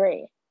Gringo was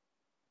great.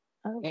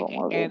 That was a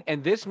cool movie.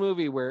 And this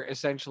movie where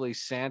essentially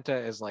Santa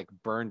is like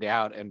burned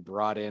out and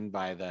brought in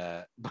by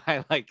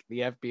like the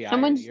FBI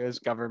and the US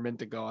government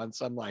to go on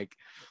some like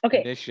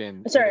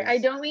mission. Sorry, I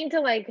don't mean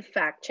to like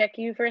fact check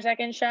you for a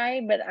second,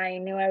 Shy, but I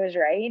knew I was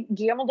right.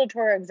 Guillermo del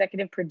Toro,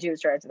 executive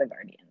producer of The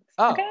Guardians.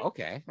 Oh,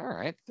 okay. All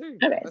right.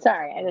 Okay,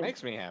 sorry. It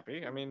makes me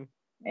happy. I mean,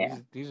 yeah,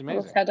 he's I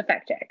amazing. just had to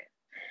fact check.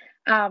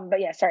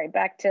 But yeah, sorry,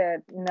 back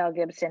to Mel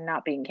Gibson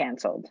not being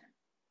canceled.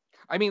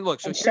 I mean, look,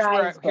 so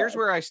And here's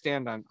where I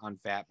stand on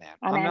Fat Man.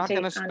 On I'm not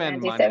going to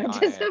spend money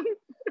on it.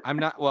 I'm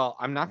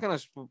not going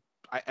to,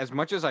 as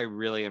much as I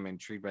really am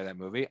intrigued by that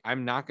movie,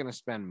 I'm not going to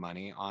spend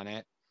money on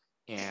it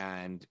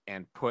and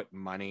put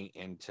money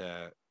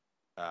into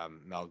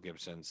Mel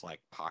Gibson's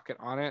like pocket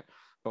on it.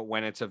 But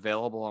when it's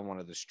available on one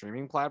of the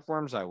streaming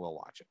platforms, I will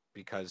watch it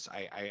because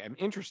I am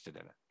interested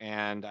in it.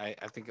 And I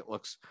think it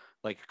looks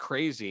like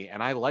crazy.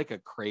 And I like a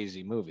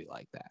crazy movie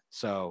like that.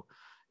 So,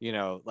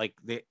 like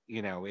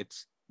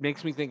it's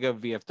makes me think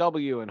of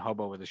VFW and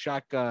Hobo with a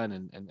Shotgun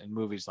and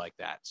movies like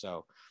that.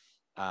 So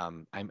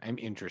I'm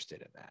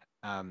interested in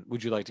that.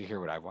 Would you like to hear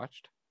what I've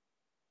watched?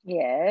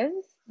 Yes.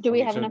 Do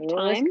we have enough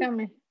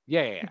time?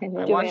 Yeah. I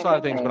watched a lot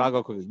of things, but I'll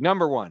go quickly.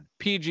 Number 1,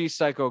 PG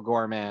Psycho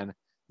Goreman.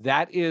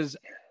 That is.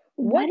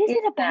 What is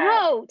it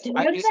about?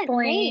 What is that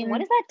explain? name? What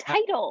is that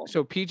title?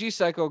 So PG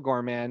Psycho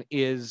Goreman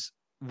is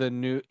the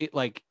new.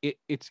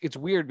 It's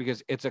weird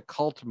because it's a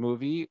cult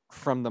movie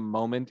from the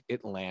moment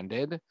it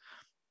landed,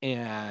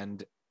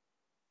 and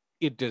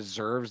it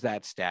deserves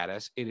that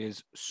status. It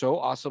is so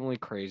awesomely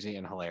crazy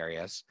and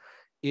hilarious.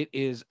 It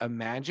is,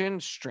 imagine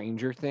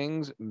Stranger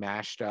Things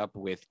mashed up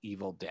with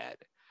Evil Dead,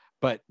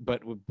 but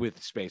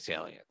with space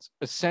aliens.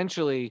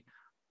 Essentially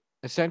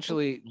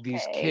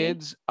these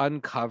kids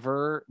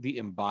uncover the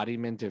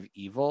embodiment of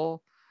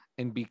evil,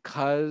 and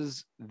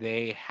because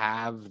they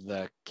have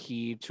the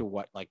key to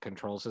what like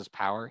controls his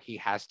power, he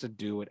has to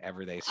do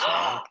whatever they say.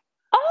 Oh,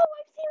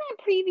 I've seen that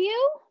preview.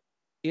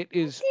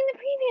 I've seen the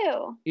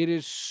preview. It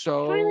is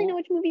so. I finally know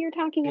which movie you're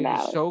talking about.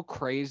 It is so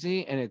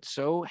crazy, and it's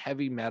so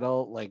heavy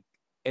metal. Like,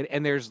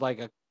 and there's like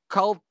a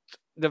cult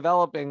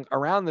developing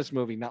around this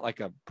movie, not like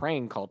a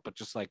praying cult, but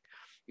just like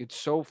it's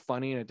so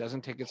funny and it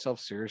doesn't take itself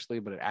seriously,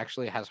 but it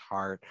actually has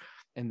heart.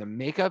 And the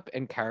makeup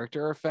and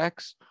character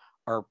effects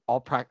are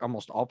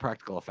almost all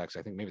practical effects.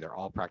 I think maybe they're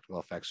all practical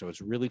effects. So it's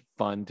really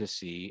fun to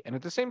see, and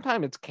at the same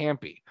time, it's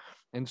campy.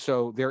 And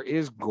so there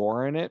is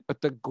gore in it,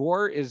 but the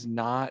gore is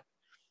not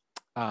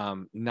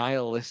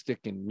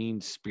nihilistic and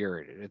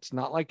mean-spirited. It's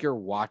not like you're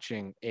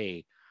watching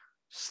a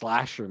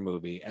slasher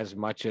movie as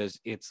much as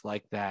it's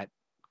like that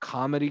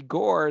comedy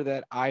gore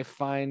that I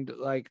find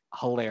like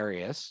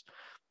hilarious,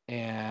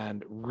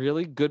 and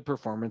really good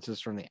performances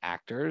from the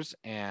actors.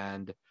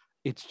 And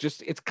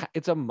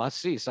it's a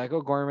must-see.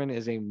 Psycho Goreman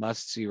is a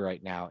must-see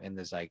right now in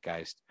the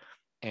zeitgeist,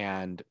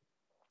 and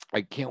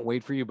I can't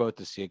wait for you both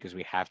to see it because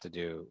we have to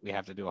do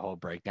a whole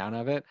breakdown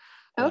of it.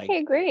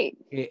 Okay, great.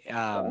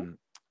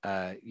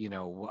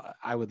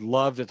 I would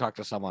love to talk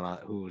to someone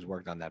who's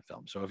worked on that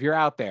film. So if you're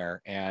out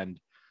there and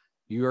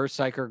your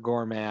Psycher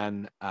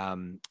Gorman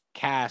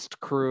cast,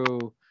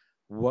 crew,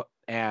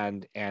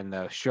 and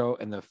the show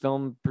and the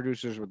film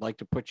producers would like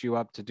to put you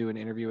up to do an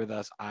interview with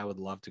us, I would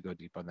love to go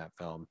deep on that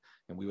film,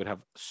 and we would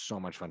have so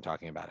much fun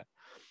talking about it.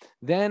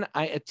 Then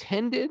I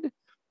attended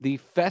the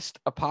Fest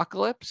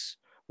Apocalypse,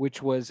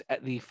 which was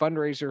at the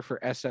fundraiser for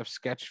SF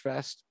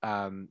Sketchfest,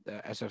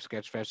 the SF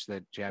Sketchfest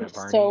that Janet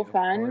Varney, of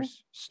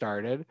course,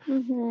 started.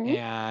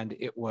 And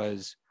it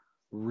was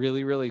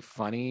really, really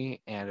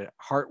funny and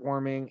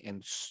heartwarming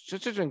and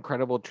such an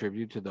incredible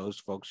tribute to those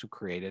folks who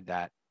created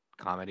that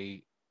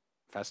comedy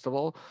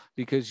festival,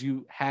 because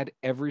you had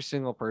every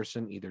single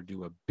person either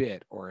do a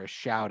bit or a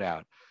shout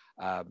out.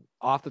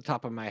 Off the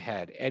top of my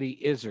head, Eddie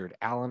Izzard,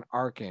 Alan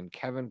Arkin,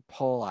 Kevin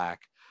Pollak,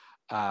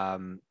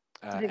 and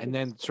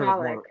then sort of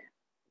more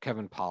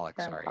Kevin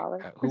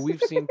Pollak, who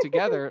we've seen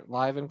together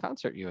live in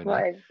concert, you and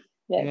I.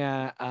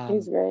 Yeah,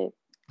 he's great.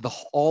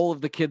 All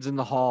of the kids in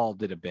the hall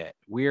did a bit.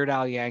 Weird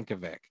Al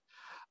Yankovic,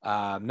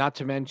 not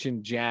to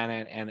mention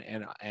Janet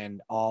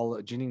and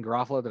all Janine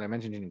Garofalo. Did I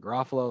mention Janine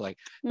Garofalo? Like,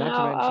 not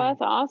to mention,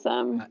 that's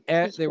awesome.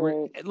 They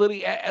were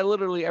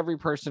literally every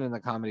person in the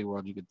comedy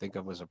world you could think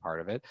of was a part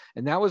of it,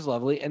 and that was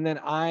lovely. And then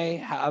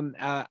I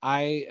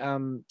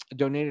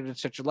donated at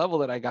such a level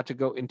that I got to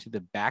go into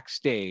the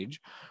backstage,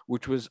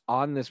 which was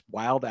on this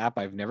wild app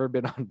I've never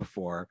been on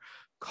before,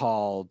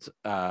 called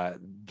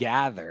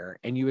Gather,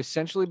 and you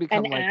essentially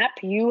become an app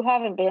you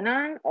haven't been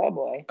on. Oh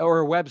boy.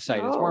 Or a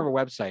website. It's more of a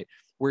website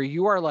where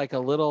you are like a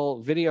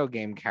little video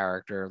game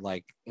character,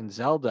 like in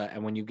Zelda,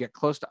 and when you get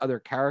close to other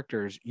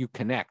characters, you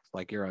connect.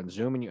 Like, you're on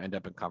Zoom and you end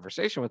up in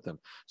conversation with them.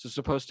 So it's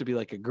supposed to be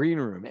like a green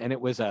room, and it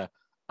was a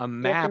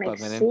map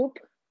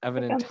of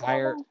an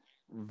entire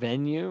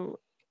venue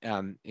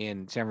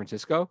in San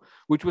Francisco,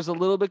 which was a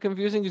little bit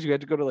confusing because you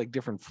had to go to like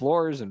different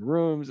floors and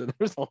rooms, and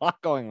there's a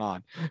lot going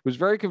on. It was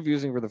very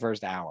confusing for the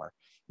first hour,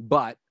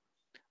 but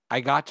I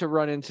got to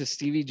run into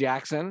Stevie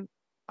Jackson,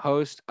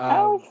 co-host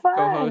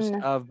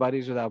of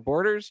Buddies Without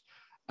Borders,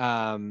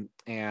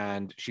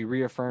 and she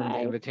reaffirmed the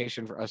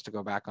invitation for us to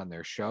go back on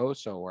their show.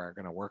 So we're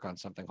going to work on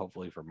something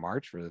hopefully for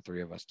March for the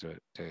three of us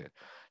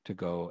to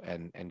go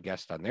and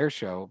guest on their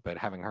show. But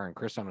having her and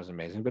Chris on was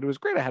amazing. But it was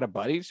great. I had a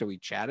buddy, so we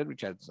chatted with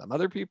some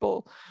other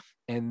people,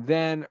 and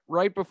then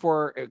right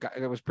before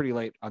it was pretty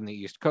late on the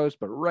East Coast,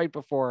 but right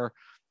before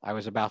I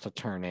was about to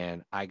turn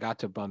in, I got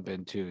to bump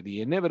into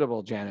the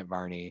inimitable Janet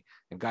Varney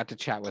and got to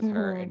chat with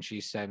her, and she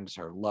sends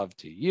her love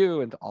to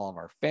you and to all of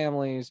our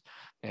families.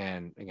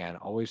 And again,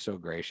 always so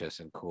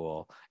gracious and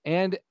cool.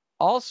 And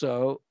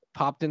also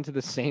popped into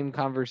the same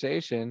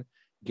conversation,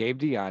 Gabe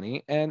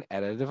Diani and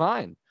Etta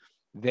Devine.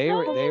 They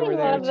were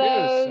there too.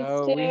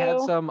 So we had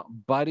some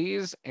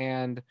buddies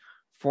and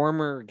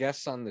former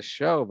guests on the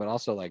show, but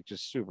also like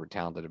just super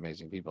talented,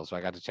 amazing people. So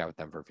I got to chat with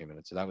them for a few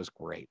minutes. So that was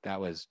great. That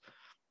was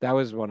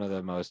one of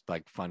the most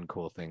like fun,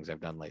 cool things I've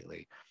done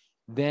lately.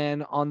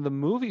 Then on the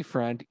movie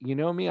front, you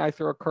know me, I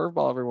throw a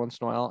curveball every once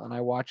in a while, and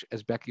I watch,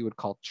 as Becky would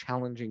call,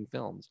 challenging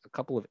films. A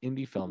couple of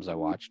indie films I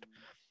watched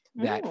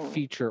that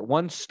feature,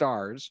 one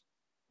stars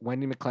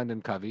Wendy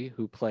McClendon-Covey,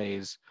 who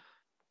plays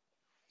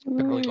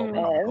the Billy Goldberg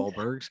on the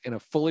Goldbergs, in a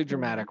fully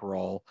dramatic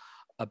role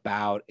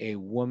about a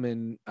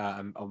woman,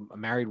 a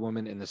married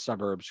woman in the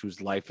suburbs whose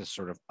life is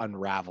sort of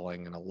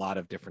unraveling in a lot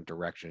of different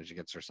directions. She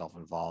gets herself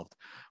involved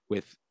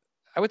with,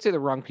 I would say, the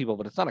wrong people,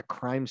 but it's not a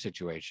crime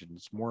situation.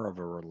 It's more of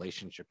a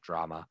relationship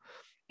drama.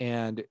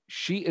 And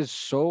she is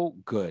so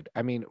good.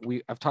 I mean,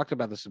 I've talked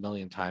about this a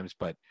million times,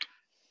 but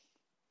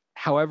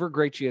however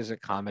great she is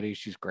at comedy,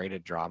 she's great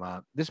at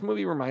drama. This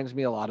movie reminds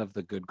me a lot of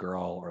The Good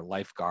Girl or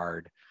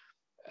Lifeguard.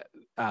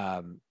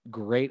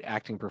 Great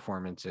acting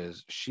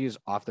performances. She is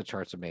off the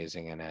charts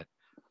amazing in it.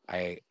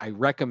 I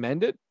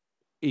recommend it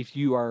if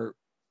you are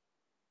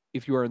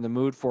in the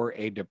mood for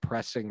a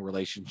depressing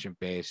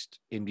relationship-based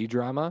indie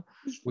drama,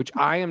 which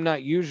I am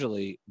not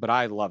usually, but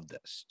I love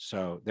this.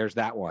 So there's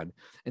that one.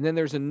 And then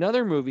there's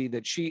another movie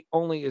that she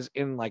only is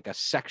in like a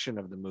section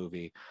of the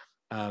movie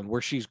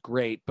where she's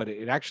great, but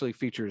it actually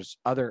features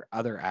other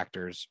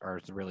actors are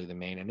really the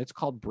main, and it's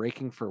called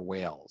Breaking for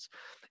Whales.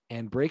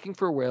 And Breaking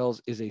for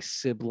Whales is a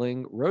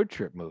sibling road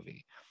trip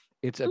movie.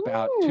 It's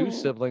about two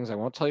siblings. I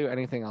won't tell you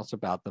anything else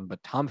about them,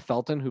 but Tom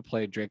Felton, who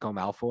played Draco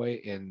Malfoy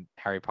in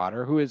Harry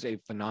Potter, who is a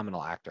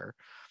phenomenal actor,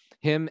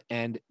 him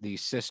and the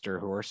sister,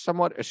 who are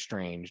somewhat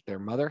estranged. Their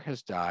mother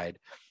has died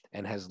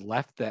and has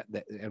left that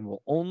and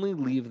will only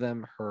leave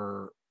them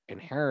her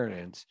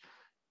inheritance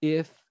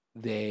if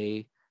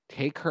they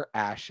take her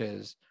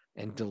ashes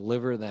and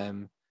deliver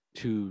them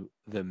to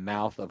the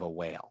mouth of a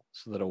whale,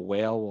 so that a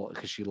whale will,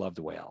 because she loved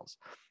whales.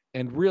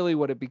 And really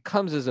what it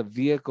becomes is a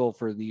vehicle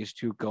for these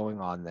two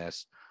going on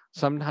this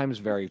sometimes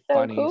very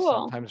funny,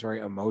 sometimes very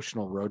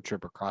emotional road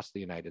trip across the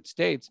United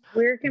States.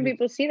 Where can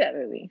people see that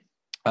movie?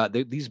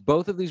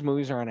 Both of these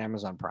movies are on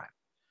Amazon Prime.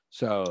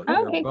 So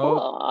okay,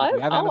 cool. If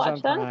you have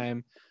Amazon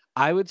Prime,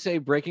 I would say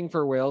Breaking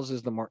for Whales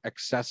is the more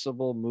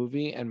accessible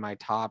movie and my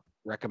top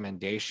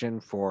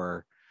recommendation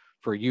for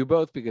you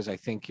both, because I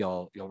think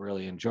you'll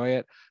really enjoy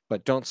it.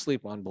 But don't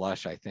sleep on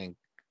Blush. I think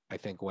I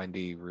think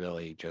Wendy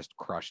really just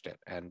crushed it.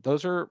 And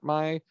those are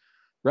my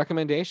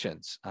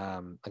recommendations.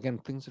 Again,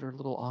 things that are a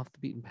little off the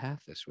beaten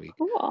path this week.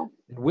 Cool.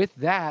 And with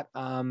that,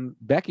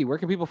 Becky, where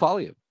can people follow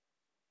you?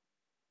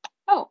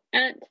 Oh,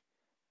 at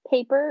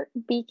Paper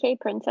BK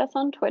Princess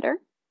on Twitter.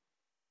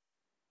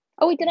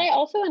 Oh wait, did I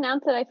also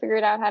announce that I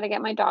figured out how to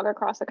get my dog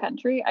across the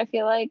country? I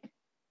feel like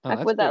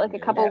was that like a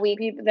couple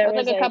weeks? That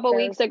was like a couple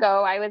weeks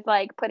ago. I was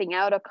like putting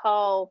out a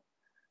call,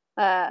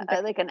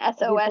 like an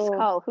SOS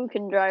call. Who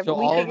can drive? So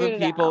all the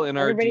people in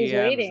our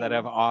DMs that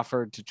have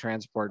offered to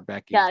transport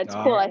Becky's dog. It's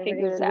cool. I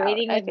figured it out.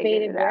 Waiting with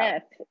bated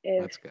breath.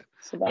 That's good.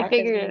 I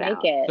figured it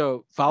out.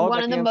 So follow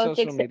Becky on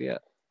social media.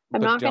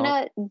 I'm not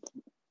gonna.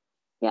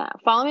 Yeah,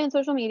 follow me on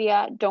social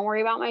media. Don't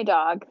worry about my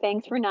dog.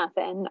 Thanks for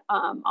nothing,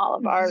 all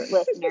of our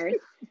listeners.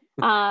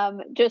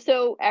 Just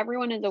so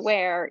everyone is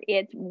aware,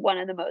 it's one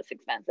of the most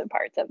expensive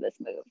parts of this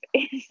move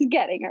is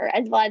getting her.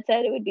 As Vlad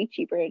said, it would be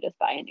cheaper to just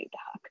buy a new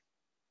dog.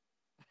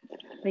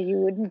 But you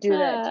wouldn't do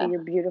that to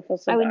your beautiful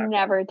Sabaka. I would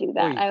never do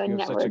that. I would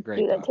never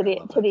do that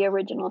to the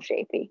original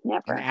Shapey.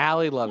 Never. And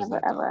Allie loves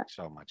that dog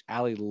so much.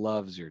 Allie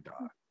loves your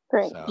dog.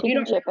 Great. So. You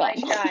don't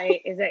realize,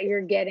 Shy, is that you're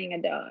getting a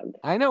dog.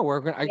 I know.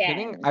 Are you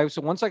kidding?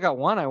 So once I got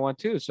one, I want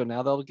two. So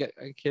now they'll get.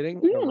 Are you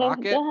kidding?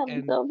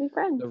 They'll be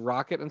friends. The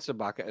Rocket and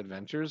Sabaka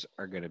adventures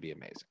are going to be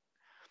amazing.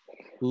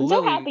 I'm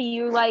so happy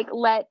you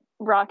let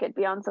Rocket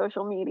be on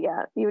social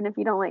media, even if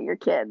you don't let your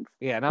kids.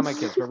 Yeah, not my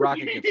kids, but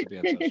Rocket gets to be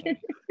on social media.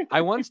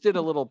 I once did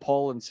a little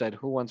poll and said,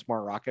 "Who wants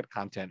more Rocket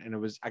content?" And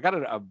I got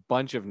a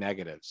bunch of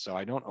negatives, so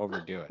I don't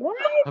overdo it. What?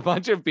 A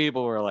bunch of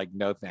people were like,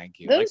 "No, thank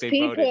you." Those like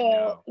people, voted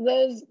no.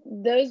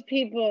 those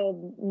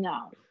people,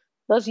 no.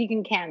 Those you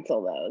can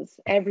cancel those.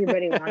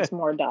 Everybody wants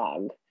more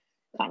dog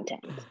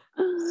content,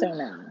 so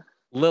no.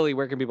 Lily,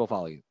 where can people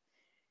follow you?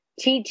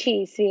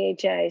 Chichik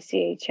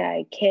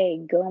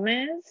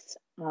Gomez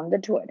on the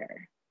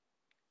Twitter.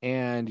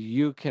 And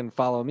you can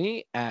follow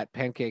me at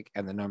Pancake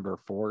and the number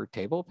 4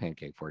 table,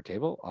 Pancake 4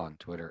 table on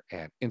Twitter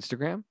and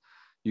Instagram.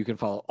 You can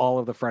follow all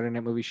of the Friday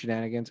Night Movie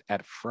shenanigans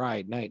at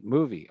Friday Night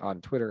Movie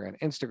on Twitter and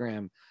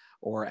Instagram,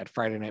 or at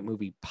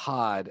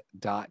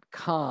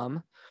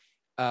FridayNightMoviePod.com.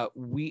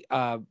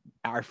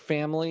 Our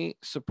family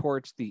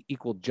supports the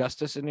Equal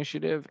Justice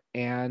Initiative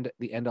and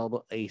the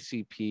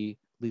NAACP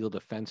Legal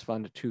Defense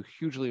Fund, 2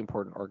 hugely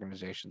important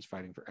organizations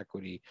fighting for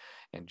equity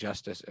and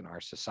justice in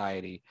our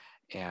society.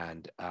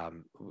 And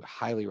we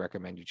highly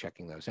recommend you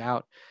checking those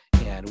out.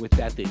 And with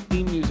that, the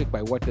theme music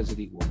by What Does It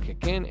Eat will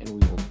kick in, and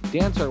we will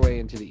dance our way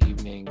into the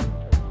evening.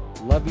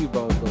 Love you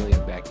both, Lily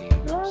and Becky.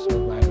 I'm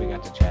so glad we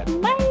got to chat.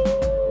 Bye.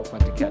 So fun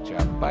to catch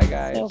up. Bye,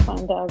 guys. So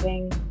fun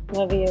dogging.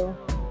 Love you.